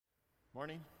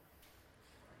Morning.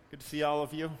 Good to see all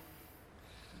of you.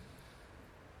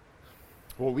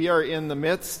 Well, we are in the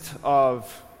midst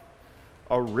of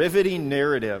a riveting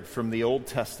narrative from the Old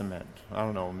Testament. I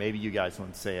don't know, maybe you guys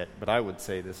wouldn't say it, but I would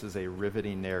say this is a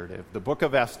riveting narrative. The book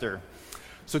of Esther.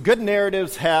 So good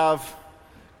narratives have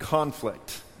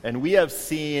conflict, and we have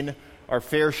seen our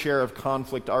fair share of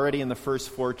conflict already in the first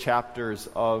 4 chapters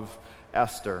of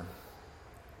Esther.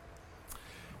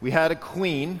 We had a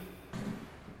queen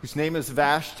whose name is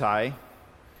Vashti,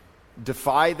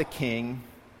 defy the king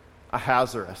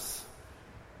Ahasuerus,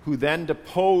 who then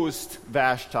deposed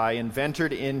Vashti and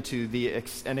ventured into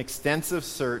an extensive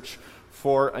search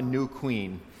for a new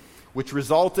queen, which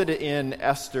resulted in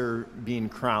Esther being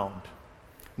crowned.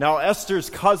 Now, Esther's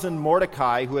cousin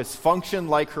Mordecai, who has functioned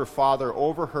like her father,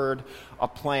 overheard a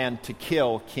plan to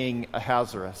kill King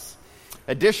Ahasuerus.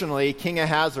 Additionally, King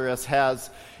Ahasuerus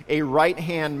has a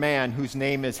right-hand man whose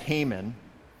name is Haman,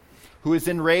 who is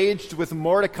enraged with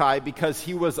Mordecai because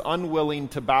he was unwilling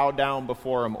to bow down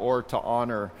before him or to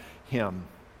honor him.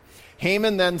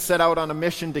 Haman then set out on a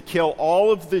mission to kill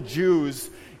all of the Jews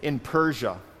in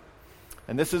Persia,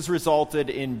 and this has resulted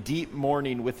in deep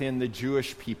mourning within the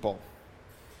Jewish people.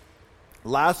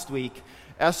 Last week,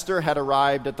 Esther had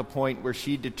arrived at the point where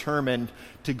she determined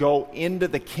to go into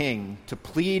the king to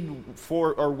plead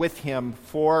for or with him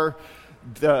for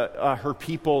her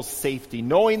people's safety,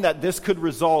 knowing that this could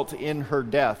result in her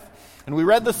death. And we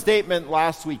read the statement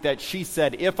last week that she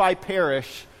said, "If I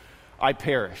perish, I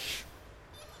perish."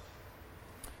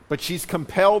 But she's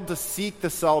compelled to seek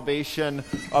the salvation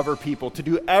of her people, to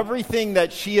do everything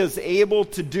that she is able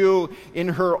to do in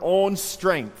her own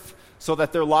strength so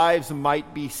that their lives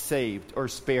might be saved or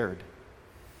spared.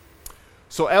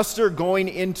 So Esther going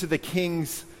into the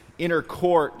king's inner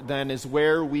court then is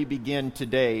where we begin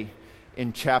today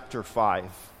in chapter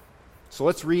 5. So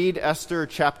let's read Esther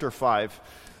chapter 5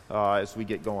 as we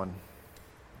get going.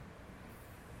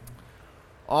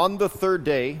 On the 3rd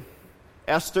day,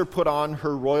 Esther put on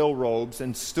her royal robes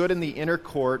and stood in the inner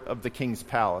court of the king's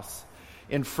palace,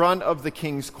 in front of the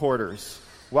king's quarters,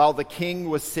 while the king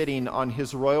was sitting on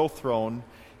his royal throne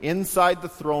inside the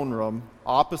throne room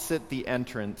opposite the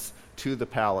entrance to the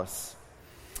palace.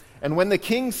 And when the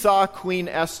king saw Queen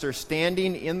Esther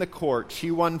standing in the court,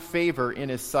 she won favor in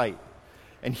his sight.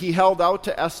 And he held out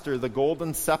to Esther the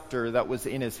golden scepter that was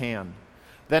in his hand.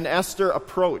 Then Esther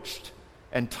approached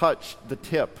and touched the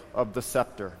tip of the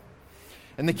scepter.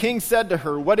 And the king said to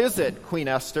her, "What is it, Queen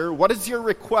Esther? What is your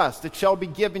request? It shall be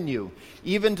given you,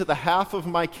 even to the half of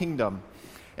my kingdom."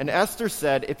 And Esther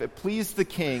said, "If it please the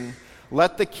king,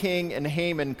 let the king and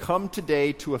Haman come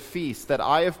today to a feast that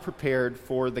I have prepared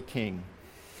for the king."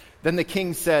 Then the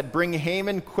king said, "Bring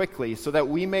Haman quickly, so that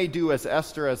we may do as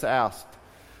Esther has asked."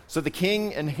 So the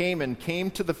king and Haman came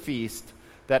to the feast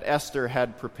that Esther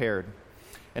had prepared.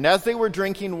 And as they were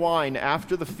drinking wine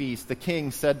after the feast, the king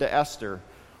said to Esther,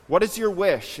 "What is your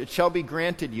wish? It shall be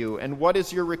granted you. And what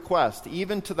is your request?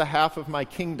 Even to the half of my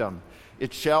kingdom,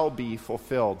 it shall be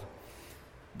fulfilled."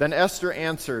 Then Esther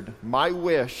answered, "My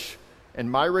wish and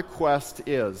my request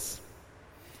is,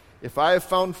 if I have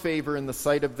found favor in the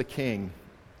sight of the king,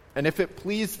 and if it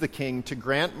please the king to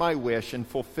grant my wish and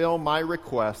fulfill my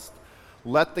request,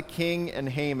 let the king and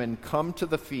Haman come to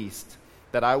the feast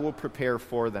that I will prepare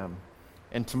for them.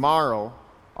 And tomorrow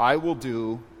I will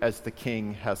do as the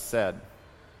king has said."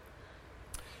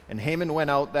 And Haman went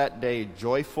out that day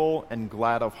joyful and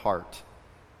glad of heart.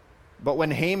 But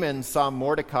when Haman saw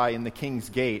Mordecai in the king's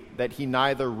gate, that he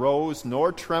neither rose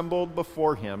nor trembled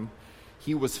before him,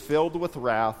 he was filled with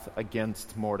wrath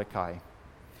against Mordecai.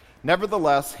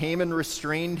 Nevertheless, Haman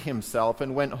restrained himself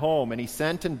and went home, and he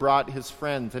sent and brought his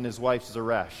friends and his wife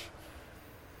Zeresh.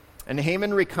 And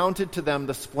Haman recounted to them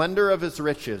the splendor of his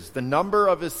riches, the number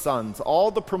of his sons,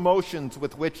 all the promotions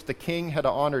with which the king had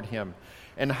honored him,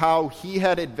 and how he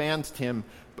had advanced him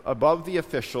above the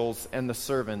officials and the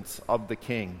servants of the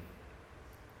king.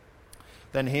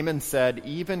 Then Haman said,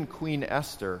 "Even Queen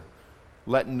Esther,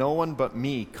 let no one but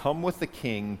me come with the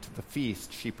king to the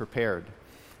feast she prepared.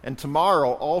 And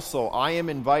tomorrow also I am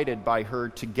invited by her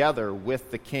together with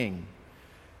the king.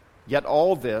 Yet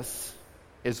all this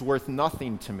is worth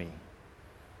nothing to me,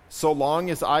 so long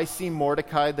as I see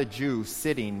Mordecai the Jew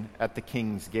sitting at the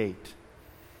king's gate."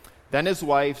 Then his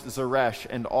wife Zeresh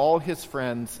and all his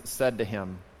friends said to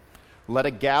him, "Let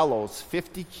a gallows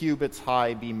 50 cubits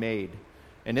high be made,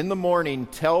 and in the morning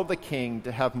tell the king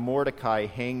to have Mordecai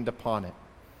hanged upon it.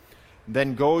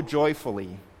 Then go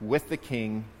joyfully with the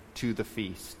king to the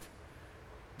feast."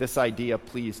 This idea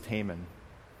pleased Haman,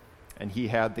 and he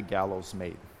had the gallows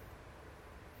made.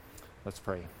 Let's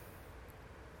pray.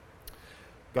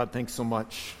 God, thanks so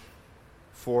much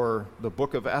for the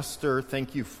book of Esther.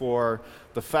 Thank you for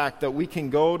the fact that we can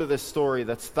go to this story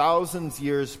that's thousands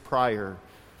years prior,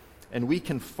 and we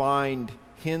can find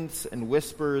hints and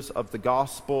whispers of the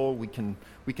gospel. We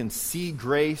can see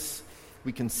grace.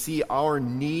 We can see our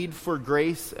need for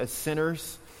grace as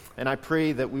sinners. And I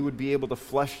pray that we would be able to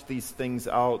flesh these things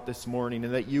out this morning,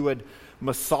 and that you would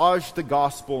massage the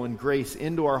gospel and grace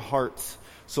into our hearts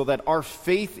so that our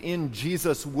faith in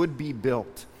Jesus would be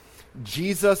built.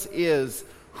 Jesus is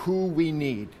who we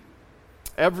need.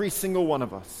 Every single one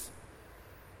of us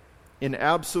in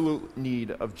absolute need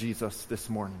of Jesus this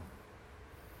morning.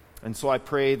 And so I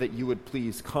pray that you would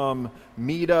please come,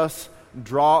 meet us,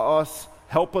 draw us,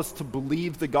 help us to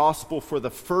believe the gospel for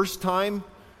the first time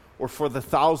or for the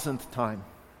 1,000th time.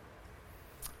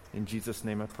 In Jesus'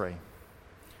 name I pray.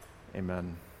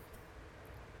 Amen.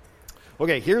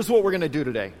 Okay, here's what we're going to do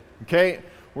today. Okay?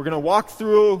 We're going to walk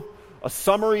through a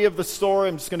summary of the story.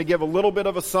 I'm just going to give a little bit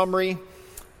of a summary.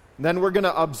 Then we're going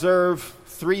to observe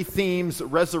 3 themes: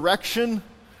 resurrection,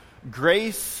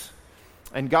 grace,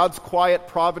 and God's quiet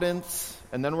providence.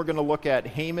 And then we're going to look at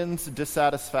Haman's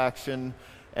dissatisfaction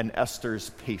and Esther's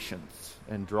patience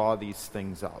and draw these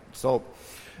things out. So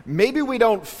maybe we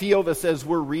don't feel this as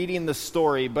we're reading the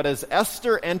story, but as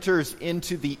Esther enters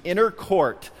into the inner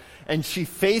court and she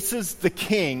faces the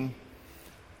king,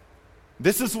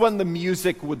 this is when the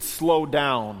music would slow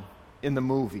down in the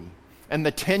movie and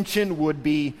the tension would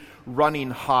be running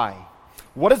high.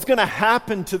 What is going to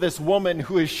happen to this woman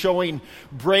who is showing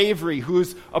bravery, who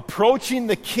is approaching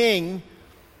the king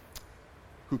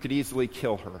who could easily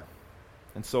kill her?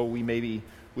 And so we maybe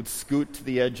would scoot to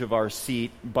the edge of our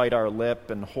seat, bite our lip,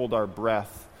 and hold our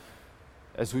breath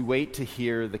as we wait to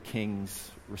hear the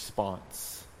king's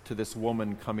response to this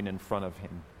woman coming in front of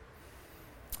him.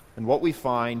 And what we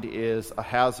find is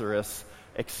Ahasuerus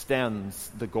extends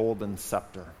the golden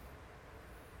scepter.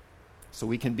 So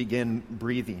we can begin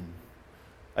breathing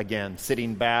again,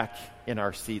 sitting back in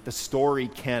our seat. The story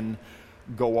can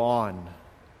go on.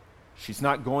 She's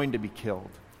not going to be killed.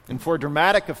 And for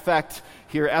dramatic effect,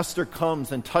 here Esther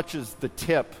comes and touches the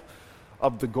tip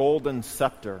of the golden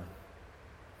scepter.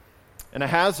 And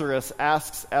Ahasuerus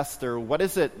asks Esther, "What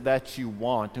is it that you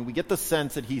want?" And we get the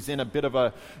sense that he's in a bit of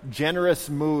a generous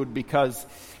mood, because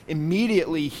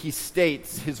immediately he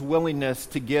states his willingness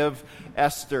to give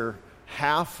Esther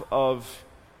half of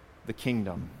the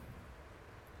kingdom.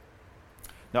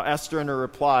 Now, Esther, in her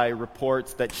reply,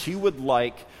 reports that she would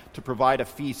like to provide a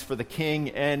feast for the king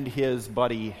and his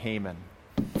buddy Haman.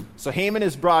 So Haman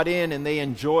is brought in, and they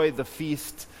enjoy the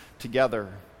feast together.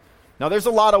 Now, there's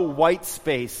a lot of white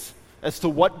space as to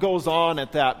what goes on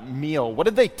at that meal. What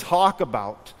did they talk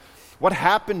about? What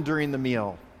happened during the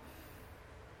meal?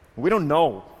 We don't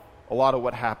know a lot of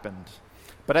what happened.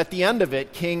 But at the end of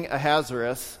it, King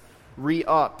Ahasuerus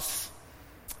re-ups.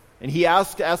 And he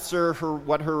asks Esther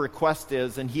what her request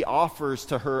is, and he offers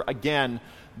to her again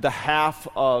the half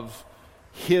of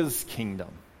his kingdom.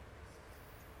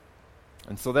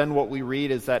 And so then what we read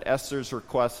is that Esther's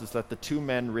request is that the 2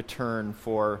 men return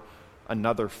for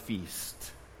another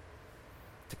feast,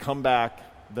 to come back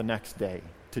the next day,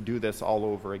 to do this all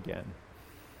over again.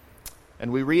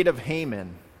 And we read of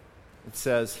Haman. It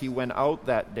says, he went out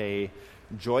that day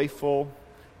joyful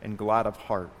and glad of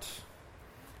heart.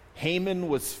 Haman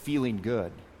was feeling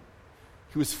good.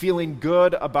 He was feeling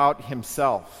good about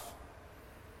himself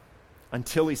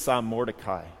until he saw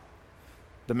Mordecai,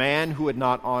 the man who would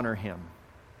not honor him.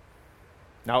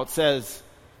 Now it says,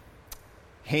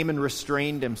 Haman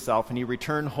restrained himself, and he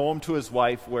returned home to his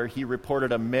wife, where he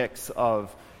reported a mix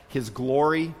of his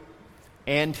glory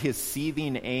and his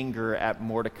seething anger at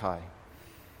Mordecai.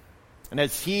 And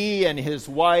as he and his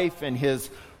wife and his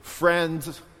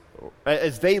friends,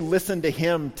 as they listened to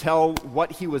him tell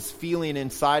what he was feeling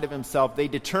inside of himself, they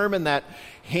determined that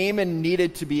Haman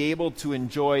needed to be able to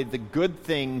enjoy the good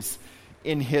things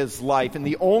in his life. And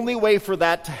the only way for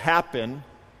that to happen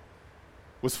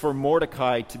was for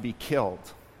Mordecai to be killed.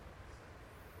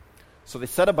 So they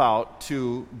set about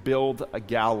to build a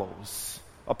gallows,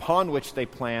 upon which they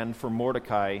planned for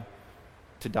Mordecai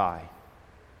to die.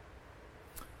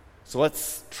 So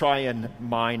let's try and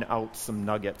mine out some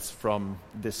nuggets from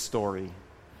this story.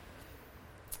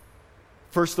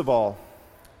 First of all,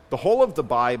 the whole of the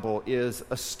Bible is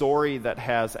a story that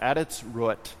has at its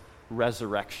root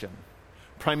resurrection,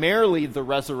 primarily the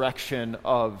resurrection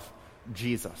of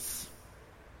Jesus.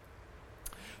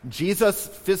 Jesus'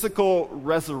 physical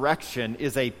resurrection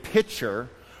is a picture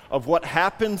of what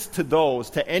happens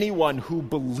to anyone who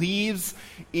believes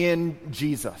in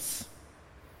Jesus,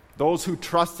 those who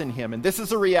trust in him. And this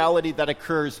is a reality that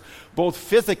occurs both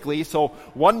physically, so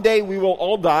one day we will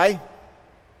all die,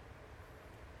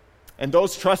 and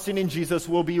those trusting in Jesus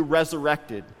will be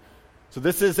resurrected. So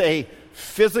this is a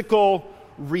physical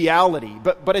reality,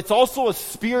 but it's also a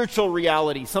spiritual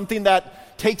reality, something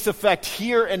that takes effect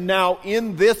here and now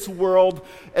in this world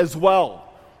as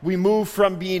well. We move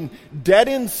from being dead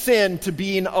in sin to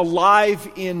being alive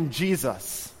in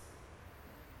Jesus.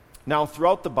 Now,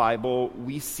 throughout the Bible,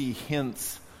 we see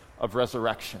hints of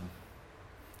resurrection.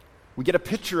 We get a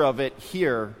picture of it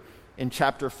here in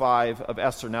chapter 5 of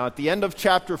Esther. Now, at the end of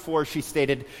chapter 4, she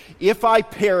stated, "If I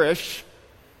perish,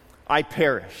 I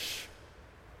perish."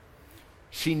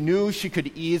 She knew she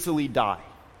could easily die.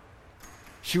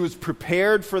 She was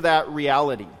prepared for that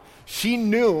reality. She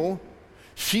knew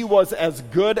she was as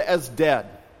good as dead.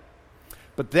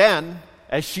 But then,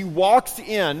 as she walks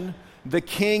in, the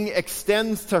king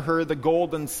extends to her the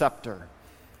golden scepter.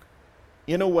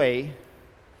 In a way,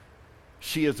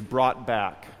 she is brought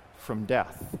back from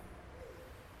death.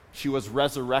 She was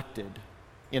resurrected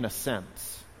in a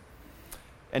sense.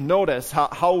 And notice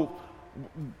how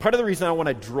part of the reason I want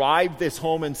to drive this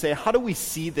home and say, how do we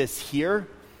see this here,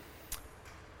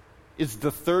 is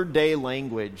the third day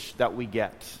language that we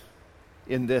get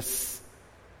in this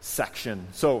section.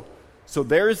 So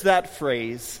there's that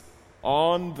phrase,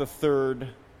 on the third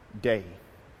day,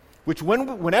 which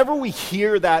whenever we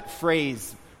hear that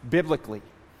phrase biblically,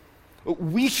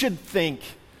 we should think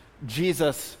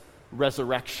Jesus'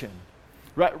 resurrection.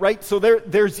 Right? So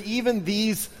there's even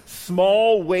these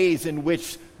small ways in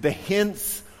which the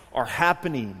hints are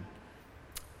happening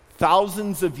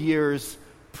thousands of years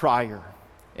prior.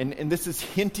 And this is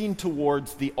hinting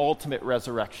towards the ultimate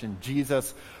resurrection,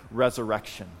 Jesus'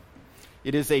 resurrection.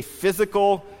 It is a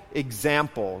physical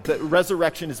example. The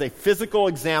resurrection is a physical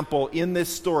example in this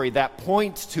story that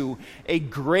points to a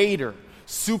greater,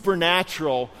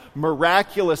 supernatural,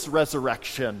 miraculous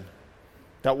resurrection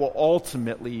that will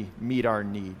ultimately meet our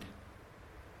need.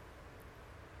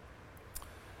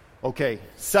 Okay,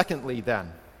 secondly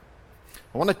then,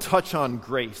 I want to touch on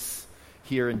grace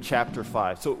here in chapter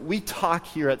 5. So we talk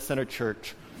here at Center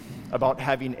Church about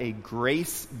having a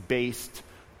grace-based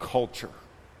culture.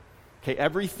 Okay,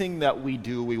 everything that we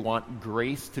do, we want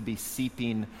grace to be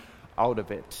seeping out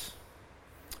of it.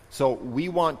 So we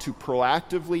want to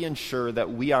proactively ensure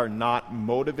that we are not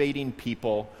motivating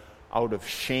people out of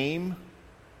shame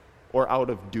or out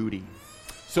of duty.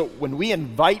 So when we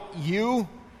invite you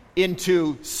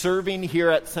into serving here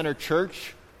at Center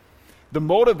Church, the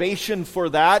motivation for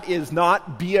that is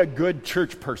not be a good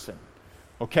church person,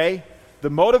 okay? The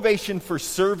motivation for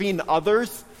serving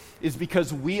others is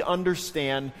because we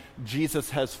understand Jesus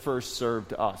has first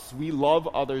served us. We love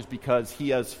others because he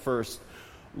has first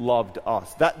loved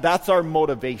us. That's our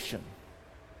motivation.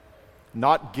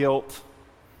 Not guilt,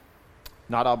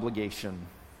 not obligation.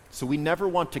 So we never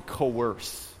want to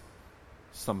coerce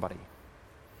somebody,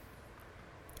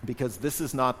 because this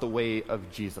is not the way of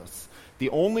Jesus. The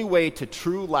only way to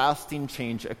true lasting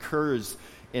change occurs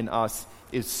in us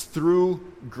is through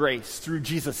grace, through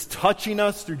Jesus touching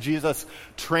us, through Jesus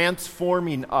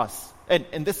transforming us.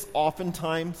 And this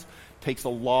oftentimes takes a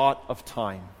lot of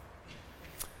time.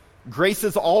 Grace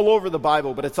is all over the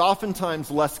Bible, but it's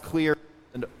oftentimes less clear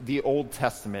in the Old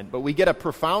Testament. But we get a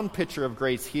profound picture of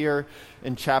grace here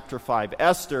in chapter 5.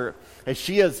 Esther, as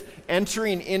she is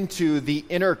entering into the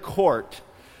inner court,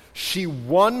 she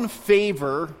won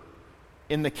favor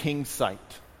in the king's sight.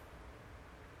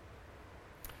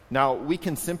 Now, we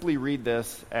can simply read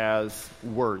this as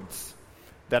words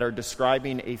that are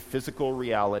describing a physical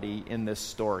reality in this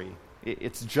story.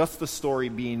 It's just the story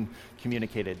being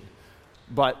communicated.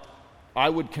 But I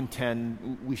would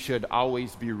contend we should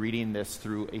always be reading this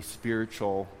through a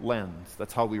spiritual lens.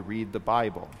 That's how we read the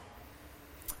Bible.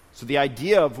 So the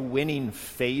idea of winning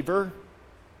favor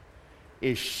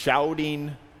is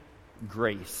shouting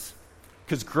grace.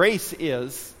 Because grace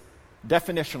is,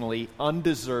 definitionally,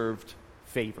 undeserved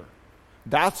favor.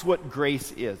 That's what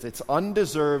grace is. It's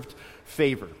undeserved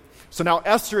favor. So now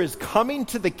Esther is coming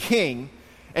to the king,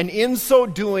 and in so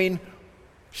doing,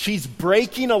 she's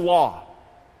breaking a law.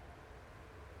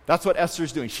 That's what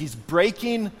Esther's doing. She's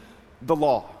breaking the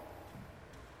law.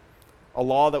 A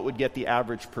law that would get the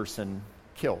average person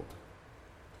killed.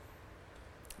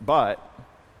 But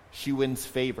she wins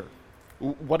favor.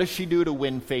 What does she do to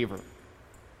win favor?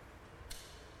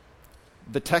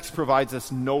 The text provides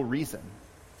us no reason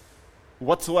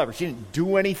whatsoever. She didn't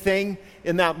do anything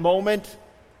in that moment.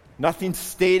 Nothing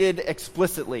stated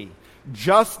explicitly.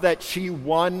 Just that she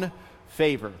won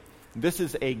favor. This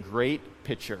is a great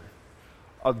picture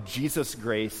of Jesus'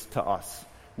 grace to us.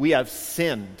 We have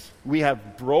sinned. We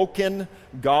have broken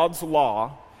God's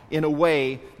law in a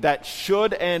way that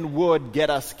should and would get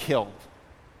us killed.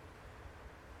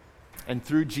 And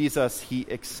through Jesus, he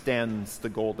extends the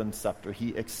golden scepter.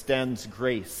 He extends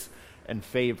grace and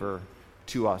favor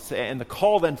to us. And the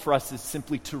call then for us is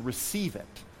simply to receive it.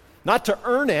 Not to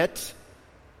earn it,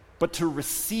 but to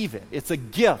receive it. It's a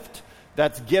gift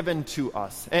that's given to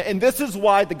us. And this is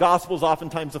why the gospel is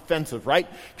oftentimes offensive, right?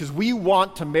 Because we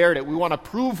want to merit it. We want to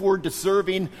prove we're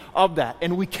deserving of that.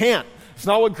 And we can't. It's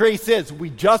not what grace is. We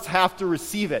just have to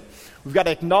receive it. We've got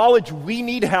to acknowledge we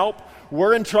need help.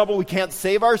 We're in trouble. We can't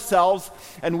save ourselves.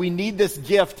 And we need this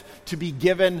gift to be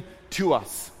given to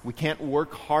us. We can't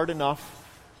work hard enough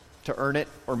to earn it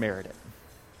or merit it.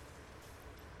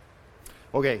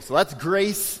 Okay, so that's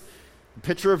grace.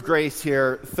 Picture of grace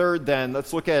here. Third, then,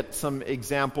 let's look at some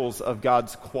examples of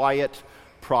God's quiet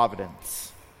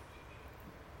providence.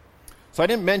 So I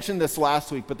didn't mention this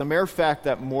last week, but the mere fact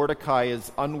that Mordecai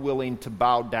is unwilling to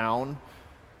bow down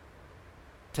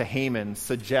to Haman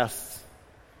suggests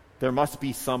there must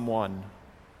be something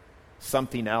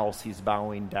else he's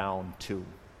bowing down to.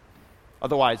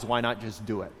 Otherwise, why not just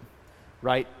do it,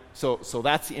 right? So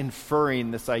that's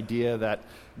inferring this idea that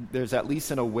there's at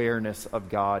least an awareness of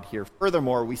God here.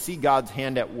 Furthermore, we see God's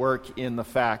hand at work in the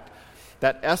fact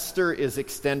that Esther is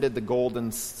extended the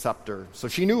golden scepter. So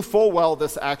she knew full well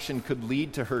this action could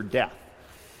lead to her death.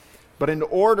 But in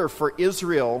order for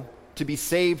Israel to be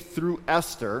saved through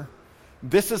Esther,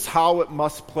 this is how it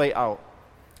must play out.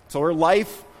 So her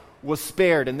life was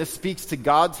spared, and this speaks to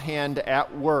God's hand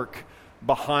at work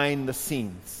behind the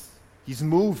scenes. He's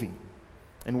moving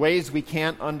in ways we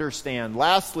can't understand.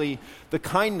 Lastly, the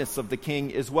kindness of the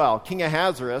king as well. King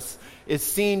Ahasuerus is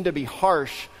seen to be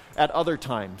harsh at other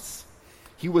times.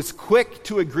 He was quick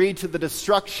to agree to the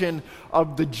destruction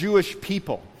of the Jewish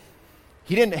people.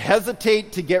 He didn't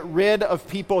hesitate to get rid of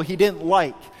people he didn't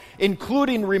like,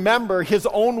 including, remember, his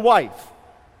own wife.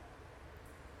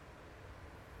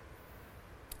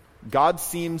 God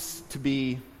seems to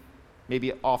be,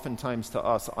 maybe oftentimes to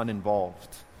us,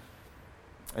 uninvolved.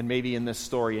 And maybe in this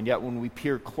story, and yet when we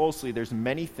peer closely, there's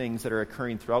many things that are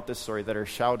occurring throughout this story that are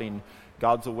shouting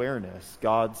God's awareness,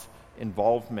 God's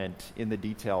involvement in the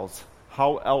details.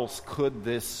 How else could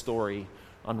this story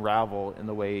unravel in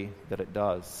the way that it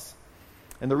does?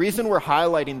 And the reason we're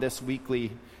highlighting this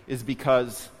weekly is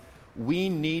because we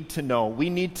need to know, we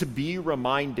need to be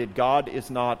reminded God is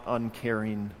not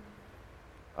uncaring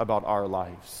about our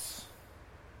lives.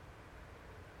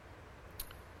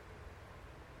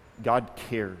 God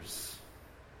cares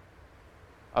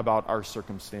about our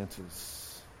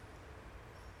circumstances.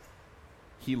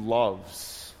 He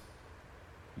loves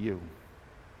you.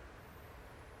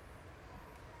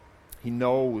 He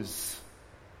knows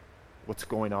what's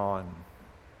going on.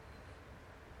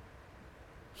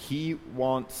 He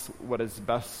wants what is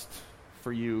best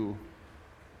for you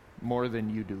more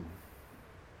than you do.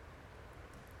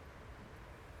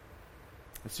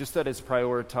 It's just that his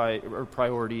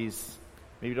priorities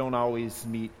maybe don't always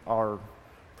meet our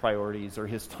priorities, or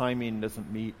his timing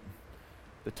doesn't meet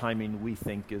the timing we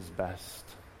think is best.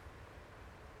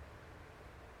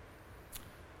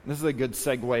 This is a good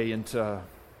segue into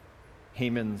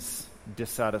Haman's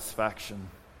dissatisfaction.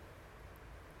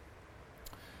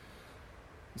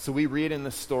 So we read in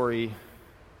the story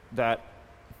that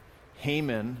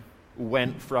Haman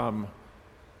went from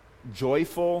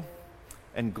joyful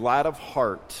and glad of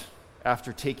heart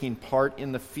after taking part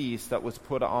in the feast that was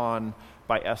put on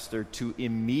by Esther to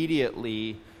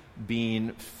immediately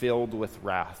being filled with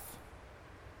wrath.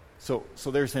 So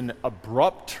there's an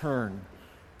abrupt turn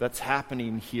that's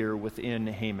happening here within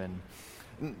Haman.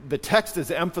 The text is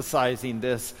emphasizing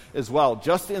this as well,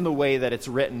 just in the way that it's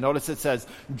written. Notice it says,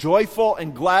 joyful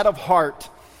and glad of heart,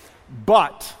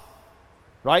 but,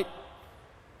 right?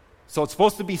 So it's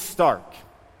supposed to be stark.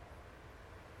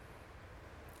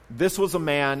 This was a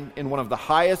man in one of the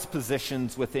highest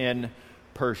positions within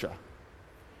Persia.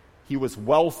 He was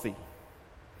wealthy.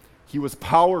 He was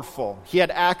powerful. He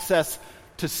had access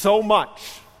to so much,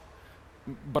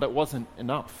 but it wasn't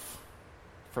enough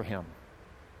for him.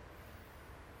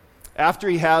 After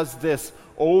he has this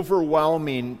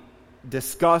overwhelming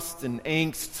disgust and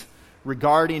angst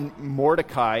regarding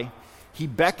Mordecai, he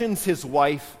beckons his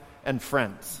wife and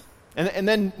friends. And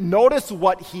then notice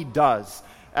what he does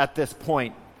at this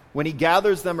point when he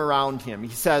gathers them around him.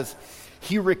 He says,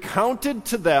 he recounted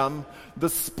to them the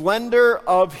splendor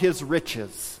of his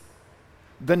riches,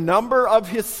 the number of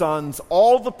his sons,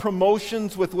 all the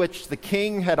promotions with which the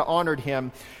king had honored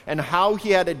him, and how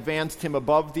he had advanced him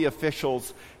above the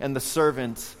officials and the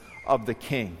servants of the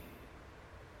king.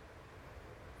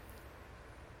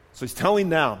 So he's telling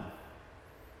them,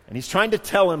 and he's trying to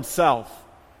tell himself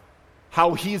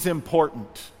how he's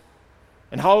important,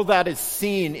 and how that is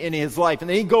seen in his life. And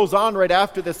then he goes on right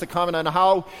after this to comment on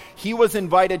how he was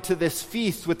invited to this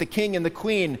feast with the king and the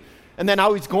queen, and then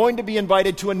how he's going to be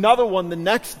invited to another one the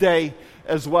next day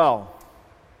as well.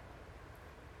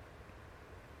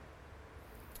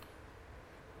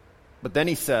 But then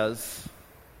he says,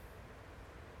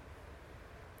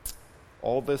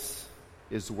 all this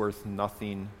is worth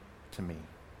nothing to me.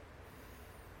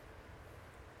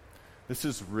 This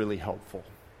is really helpful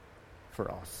for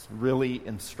us, really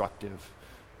instructive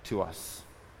to us.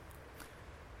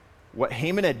 What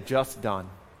Haman had just done,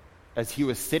 as he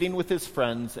was sitting with his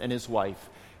friends and his wife,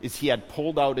 is he had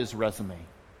pulled out his resume.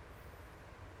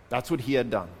 That's what he had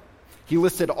done. He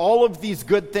listed all of these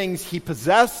good things he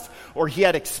possessed, or he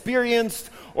had experienced,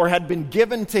 or had been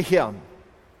given to him.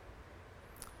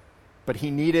 But he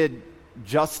needed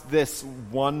just this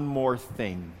one more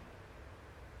thing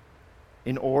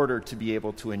in order to be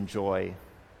able to enjoy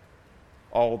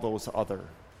all those other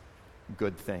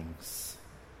good things.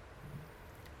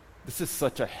 This is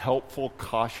such a helpful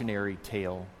cautionary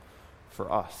tale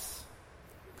for us.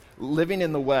 Living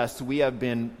in the West, we have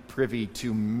been privy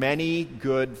to many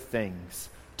good things,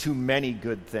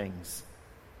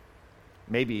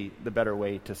 Maybe the better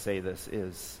way to say this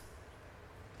is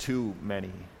too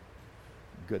many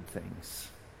good things.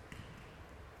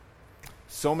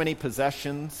 So many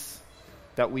possessions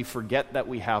that we forget that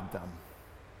we have them.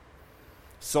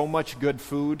 So much good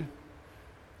food,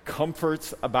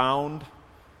 comforts abound,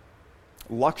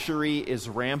 luxury is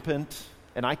rampant,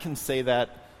 and I can say that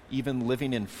even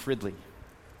living in Fridley,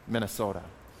 Minnesota.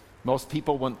 Most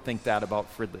people wouldn't think that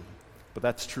about Fridley, but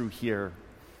that's true here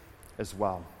as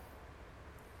well.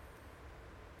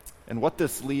 And what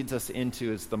this leads us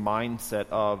into is the mindset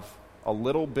of a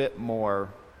little bit more,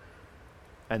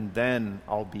 and then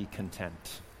I'll be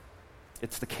content.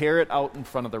 It's the carrot out in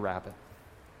front of the rabbit.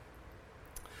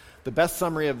 The best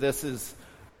summary of this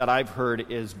that I've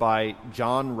heard is by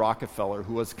John Rockefeller,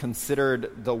 who was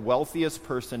considered the wealthiest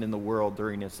person in the world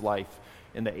during his life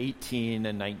in the 18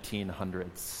 and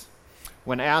 1900s.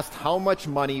 When asked how much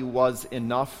money was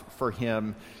enough for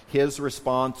him, his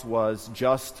response was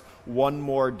just $1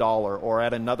 more, or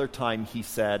at another time he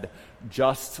said,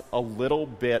 just a little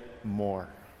bit more.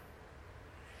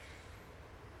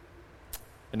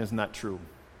 And isn't that true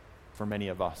for many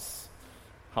of us?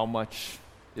 How much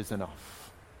is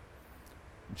enough?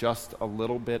 Just a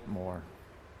little bit more.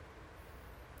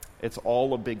 It's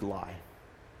all a big lie.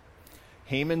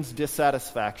 Haman's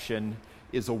dissatisfaction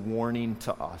is a warning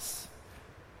to us.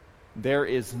 There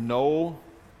is no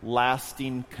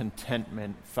lasting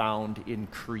contentment found in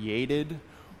created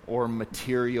or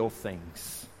material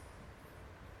things.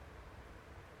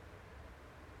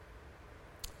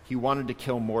 He wanted to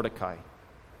kill Mordecai.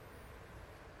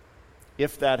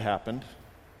 If that happened,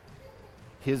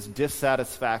 his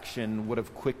dissatisfaction would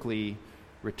have quickly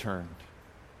returned.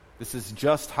 This is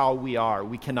just how we are.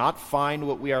 We cannot find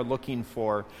what we are looking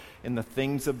for in the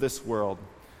things of this world.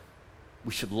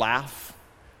 We should laugh.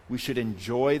 We should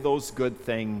enjoy those good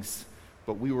things,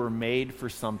 but we were made for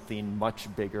something much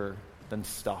bigger than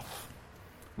stuff.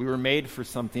 We were made for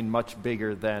something much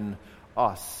bigger than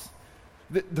us.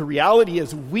 The reality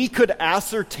is we could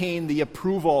ascertain the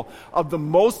approval of the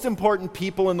most important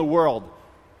people in the world,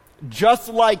 just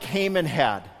like Haman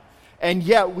had, and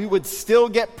yet we would still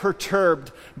get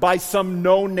perturbed by some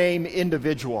no-name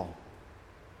individual.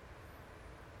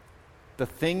 The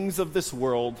things of this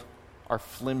world are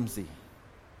flimsy.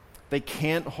 They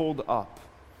can't hold up.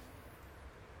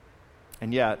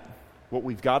 And yet, what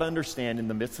we've got to understand in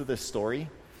the midst of this story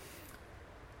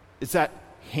is that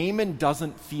Haman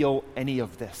doesn't feel any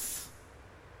of this.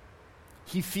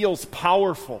 He feels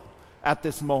powerful at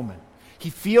this moment. He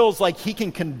feels like he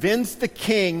can convince the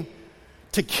king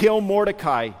to kill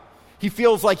Mordecai. He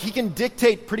feels like he can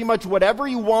dictate pretty much whatever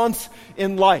he wants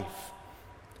in life.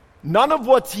 None of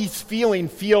what he's feeling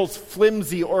feels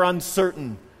flimsy or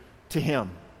uncertain to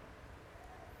him.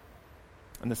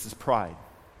 And this is pride.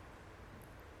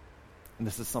 And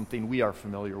this is something we are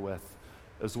familiar with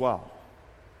as well.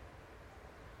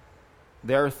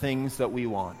 There are things that we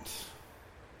want.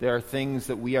 There are things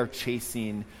that we are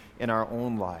chasing in our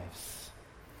own lives.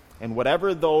 And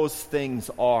whatever those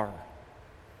things are,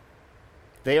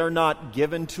 they are not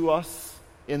given to us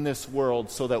in this world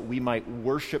so that we might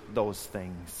worship those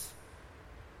things.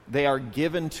 They are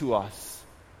given to us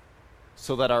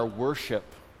so that our worship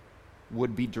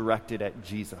would be directed at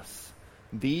Jesus.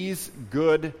 These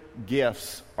good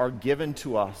gifts are given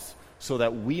to us so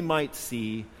that we might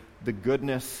see the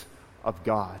goodness of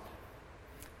God.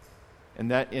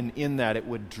 And that in that it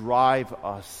would drive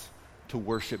us to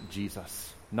worship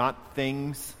Jesus. Not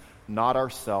things, not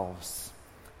ourselves,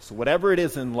 So whatever it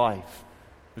is in life,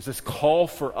 there's this call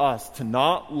for us to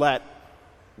not let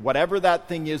whatever that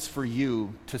thing is for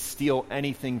you to steal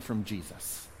anything from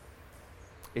Jesus.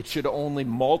 It should only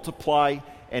multiply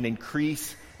and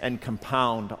increase and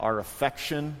compound our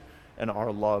affection and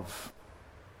our love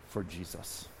for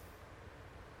Jesus.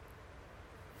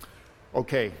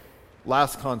 Okay,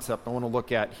 last concept I want to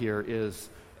look at here is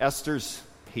Esther's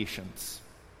patience.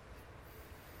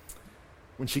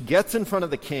 When she gets in front of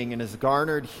the king and has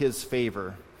garnered his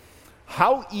favor,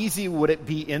 how easy would it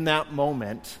be in that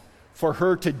moment for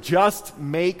her to just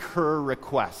make her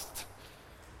request?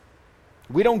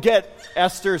 We don't get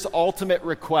Esther's ultimate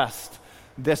request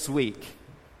this week.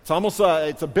 It's almost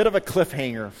it's a bit of a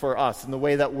cliffhanger for us in the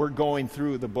way that we're going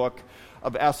through the book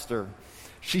of Esther.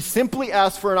 She simply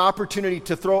asked for an opportunity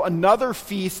to throw another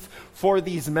feast for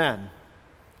these men.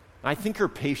 I think her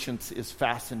patience is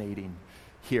fascinating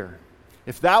here.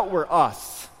 If that were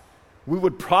us, we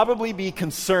would probably be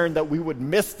concerned that we would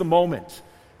miss the moment.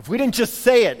 If we didn't just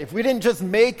say it, if we didn't just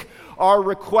make our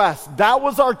request, that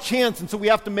was our chance, and so we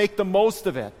have to make the most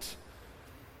of it.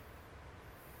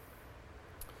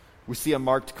 We see a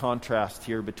marked contrast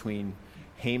here between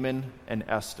Haman and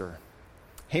Esther.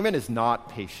 Haman is not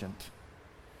patient.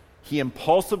 He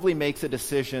impulsively makes a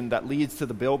decision that leads to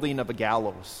the building of a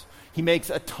gallows. He makes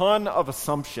a ton of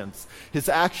assumptions. His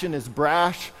action is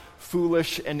brash,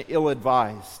 foolish, and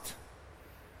ill-advised.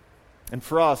 And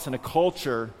for us, in a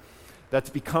culture that's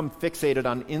become fixated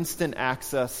on instant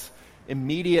access,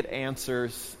 immediate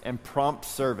answers, and prompt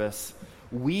service,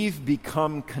 we've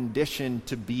become conditioned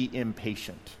to be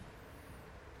impatient.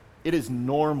 It is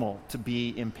normal to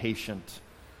be impatient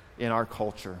in our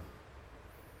culture.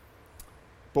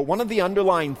 But one of the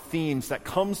underlying themes that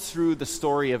comes through the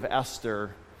story of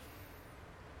Esther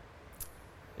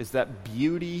is that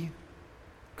beauty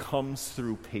comes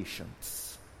through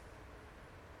patience.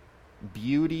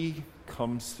 Beauty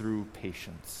comes through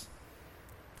patience.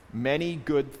 Many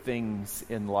good things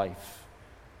in life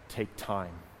take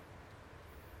time.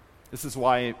 This is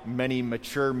why many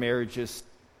mature marriages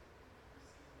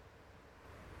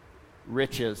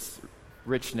richness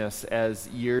as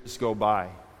years go by.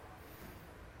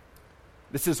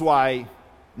 This is why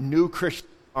new Christians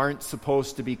aren't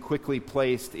supposed to be quickly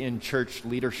placed in church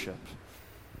leadership.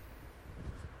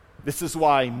 This is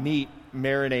why meat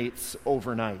marinates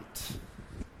overnight.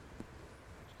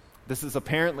 This is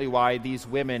apparently why these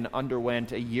women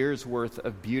underwent a year's worth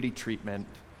of beauty treatment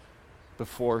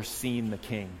before seeing the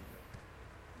king.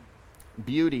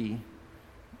 Beauty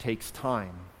takes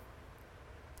time.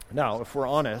 Now, if we're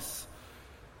honest,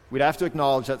 we'd have to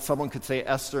acknowledge that someone could say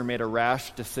Esther made a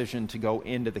rash decision to go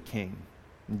into the king.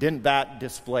 And didn't that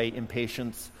display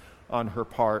impatience on her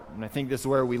part? And I think this is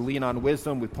where we lean on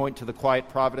wisdom. We point to the quiet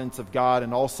providence of God,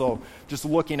 and also just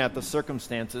looking at the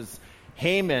circumstances.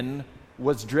 Haman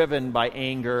was driven by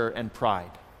anger and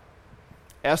pride.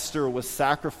 Esther was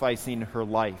sacrificing her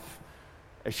life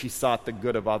as she sought the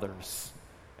good of others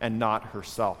and not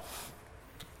herself.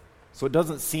 So it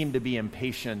doesn't seem to be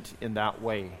impatient in that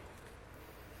way.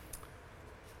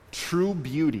 True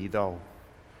beauty, though,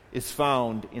 is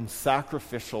found in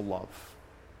sacrificial love.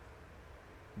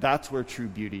 That's where true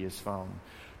beauty is found.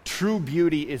 True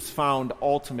beauty is found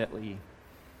ultimately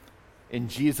in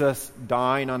Jesus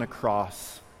dying on a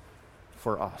cross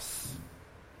for us.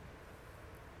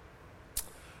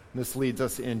 This leads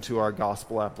us into our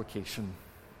gospel application.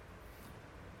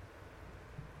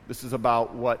 This is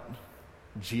about what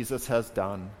Jesus has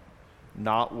done,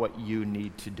 not what you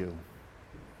need to do.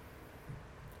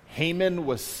 Haman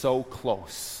was so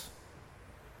close.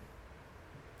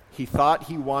 He thought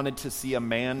he wanted to see a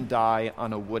man die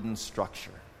on a wooden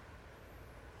structure.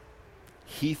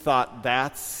 He thought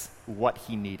that's what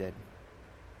he needed.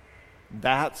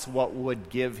 That's what would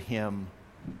give him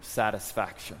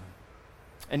satisfaction.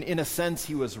 And in a sense,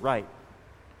 he was right.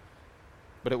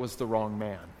 But it was the wrong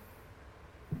man.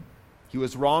 He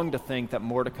was wrong to think that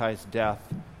Mordecai's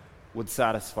death would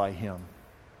satisfy him.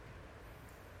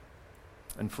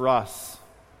 And for us,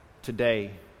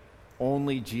 today,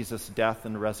 only Jesus' death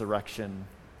and resurrection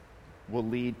will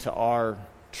lead to our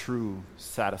true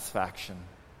satisfaction.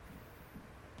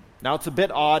 Now, it's a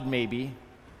bit odd, maybe,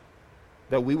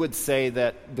 that we would say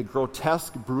that the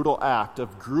grotesque, brutal act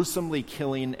of gruesomely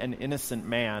killing an innocent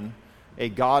man, a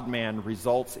God-man,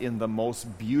 results in the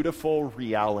most beautiful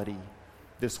reality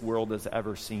this world has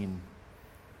ever seen.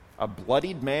 A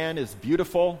bloodied man is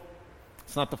beautiful.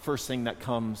 It's not the first thing that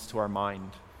comes to our mind.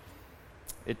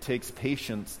 It takes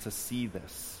patience to see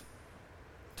this,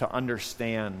 to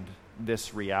understand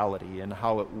this reality and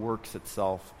how it works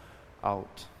itself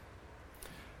out.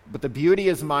 But the beauty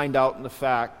is mined out in the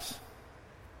fact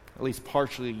at least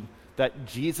partially, that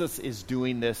Jesus is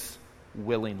doing this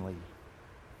willingly.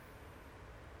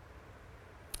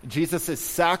 Jesus is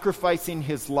sacrificing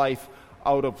his life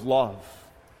out of love.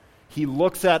 He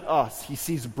looks at us. He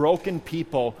sees broken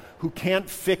people who can't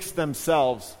fix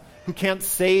themselves, who can't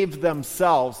save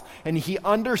themselves, and he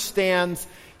understands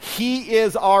he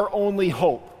is our only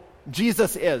hope.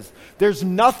 Jesus is. There's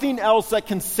nothing else that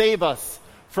can save us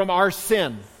from our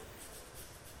sin.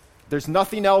 There's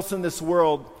nothing else in this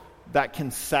world that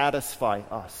can satisfy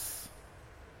us.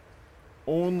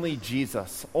 Only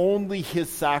Jesus, only his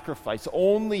sacrifice,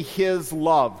 only his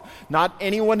love, not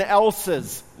anyone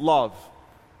else's love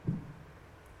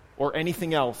or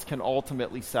anything else can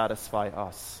ultimately satisfy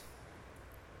us.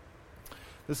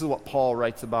 This is what Paul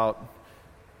writes about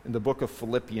in the book of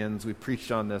Philippians. We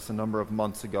preached on this a number of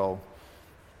months ago.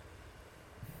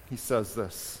 He says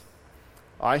this,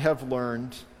 "I have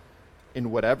learned in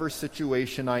whatever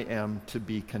situation I am to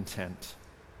be content.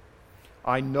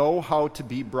 I know how to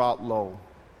be brought low,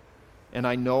 and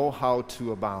I know how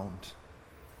to abound.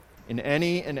 In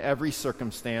any and every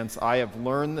circumstance, I have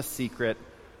learned the secret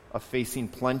of facing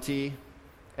plenty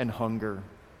and hunger,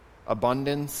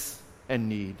 abundance and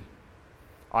need.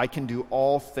 I can do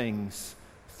all things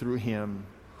through him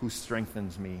who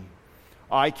strengthens me.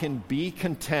 I can be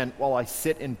content while I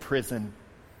sit in prison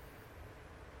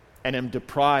and am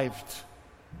deprived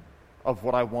of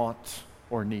what I want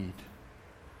or need.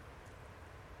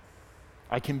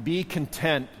 I can be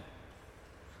content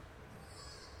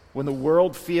when the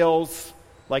world feels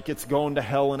like it's going to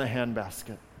hell in a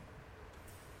handbasket.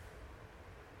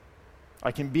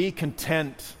 I can be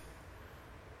content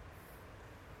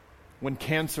when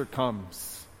cancer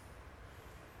comes.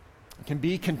 I can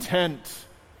be content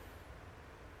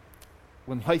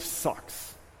when life sucks.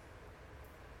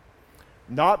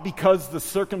 Not because the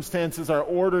circumstances are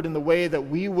ordered in the way that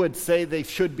we would say they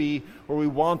should be or we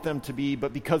want them to be,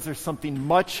 but because there's something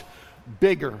much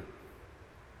bigger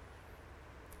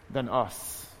than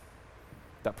us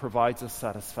that provides us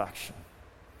satisfaction.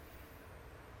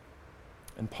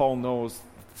 And Paul knows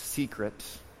that the secret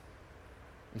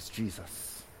is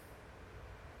Jesus.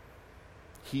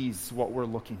 He's what we're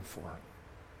looking for.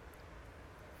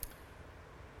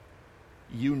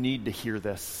 You need to hear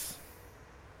this.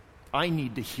 I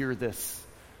need to hear this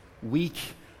week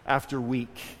after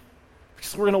week.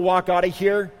 Because we're going to walk out of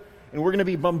here and we're going to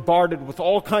be bombarded with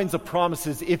all kinds of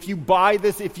promises. If you buy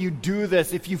this, if you do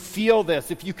this, if you feel this,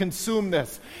 if you consume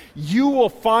this, you will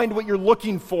find what you're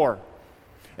looking for.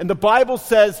 And the Bible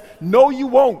says, no, you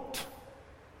won't.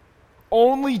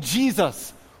 Only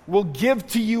Jesus will give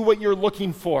to you what you're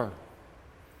looking for.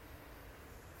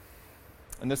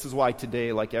 And this is why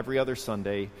today, like every other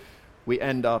Sunday, we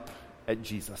end up at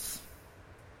Jesus.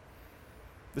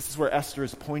 This is where Esther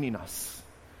is pointing us.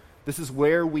 This is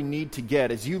where we need to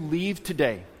get. As you leave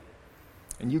today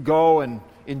and you go and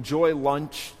enjoy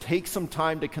lunch, take some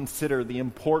time to consider the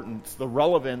importance, the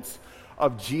relevance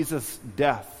of Jesus'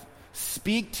 death.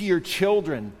 Speak to your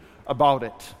children about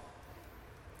it.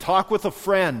 Talk with a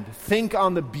friend. Think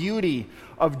on the beauty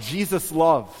of Jesus'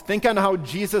 love. Think on how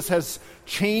Jesus has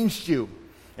changed you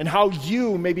and how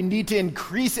you maybe need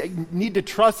to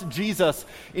trust Jesus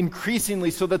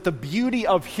increasingly so that the beauty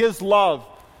of his love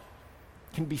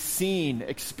can be seen,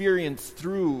 experienced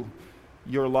through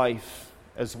your life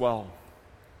as well.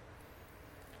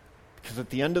 Because at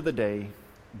the end of the day,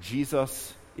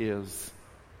 Jesus is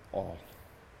all.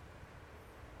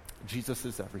 Jesus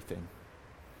is everything.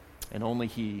 And only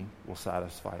he will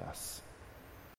satisfy us.